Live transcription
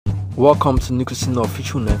Welcome to Nicholson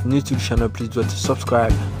Official Net YouTube channel. Please do to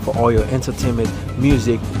subscribe for all your entertainment,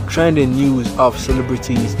 music, trending news of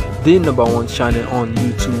celebrities, the #1 channel on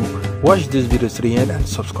YouTube. Watch this video to the end and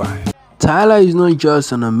subscribe. Tyla is not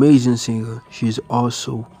just an amazing singer, she's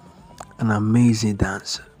also an amazing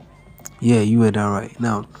dancer. Yeah, you heard that right.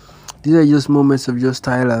 Now, these are just moments of just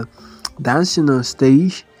Tyla dancing on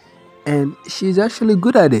stage, and she's actually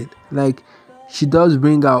good at it. Like, she does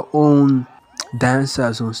bring her own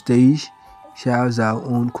dancers on stage. She has her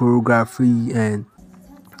own choreography and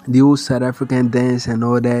the whole South African dance and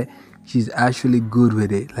all that. She's actually good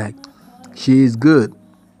with it. Like, she is good.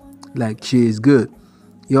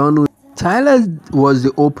 You all know Tyla was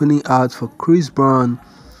the opening act for Chris Brown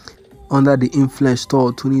under the Infront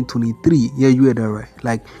tour 2023. Yeah, you heard that right.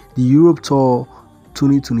 Like, the Europe tour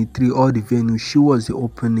 2023, all the venues, she was the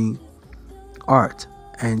opening art,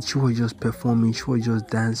 and she was just performing, she was just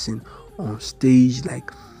dancing on stage.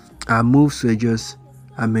 Like, her moves were just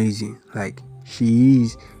amazing. Like, she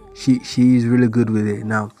is really good with it.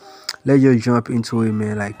 Now, let's just jump into it,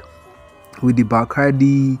 man. Like, with the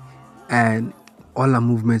Bacardi, and all her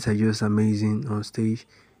movements are just amazing on stage.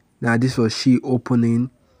 Now, this was she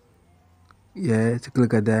opening. Yeah, take a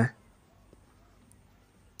look at that.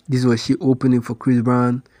 This was she opening for Chris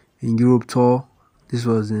Brown in Europe tour. This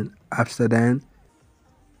was in Amsterdam.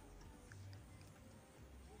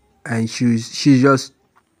 And she's just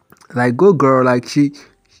like, good girl. Like, she's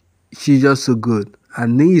just so good. Her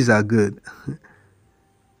knees are good.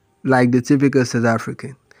 Like the typical South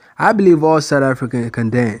African. I believe all South Africans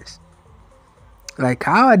can dance. Like,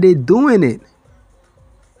 how are they doing it?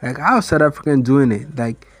 Like, how are South Africans doing it?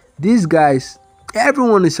 Like, these guys,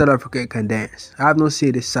 everyone in South Africa can dance. I have not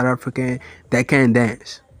seen a South African that can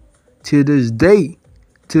dance. Till this day,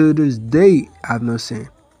 I've not seen.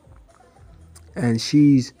 And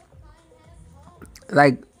she's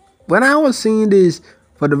like, when I was seeing this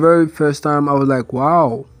for the very first time, I was like,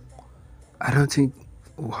 wow.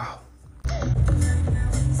 Wow.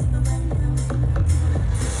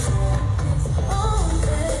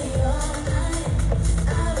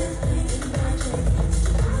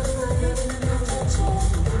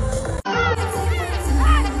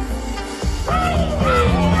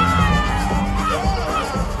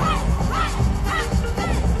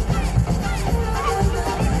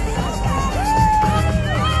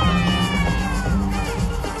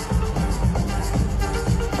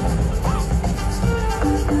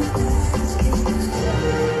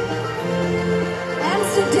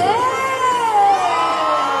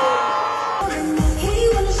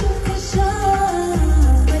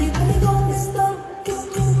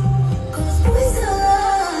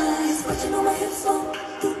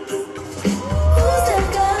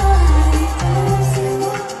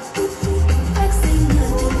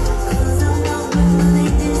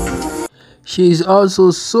 She's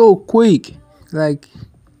also so quick. Like,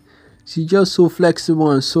 she's just so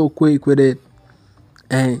flexible and so quick with it.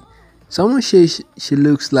 And someone says she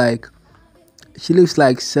looks like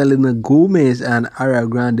Selena Gomez and Ariana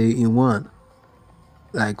Grande in one.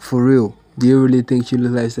 Like, for real. Do you really think she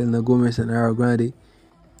looks like Selena Gomez and Ariana Grande?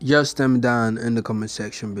 Just tell me down in the comment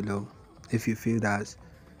section below if you feel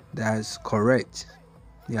that's correct.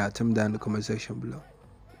 Yeah, tell me down in the comment section below.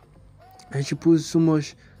 And she puts so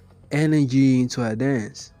much energy into her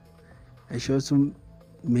dance, and she also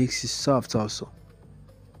makes it soft also.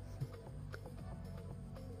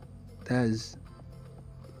 That's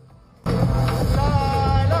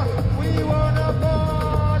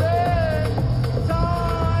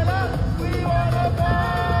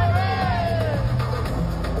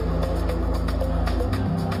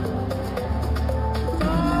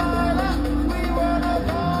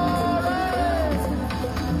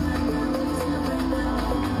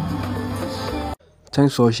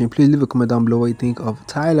Thanks for watching. Please leave a comment down below what you think of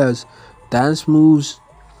Tyla's dance moves.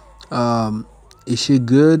 Is she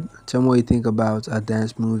good? Tell me what you think about her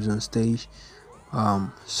dance moves on stage.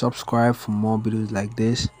 Subscribe for more videos like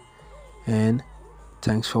this, and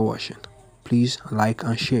thanks for watching. Please like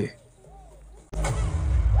and share.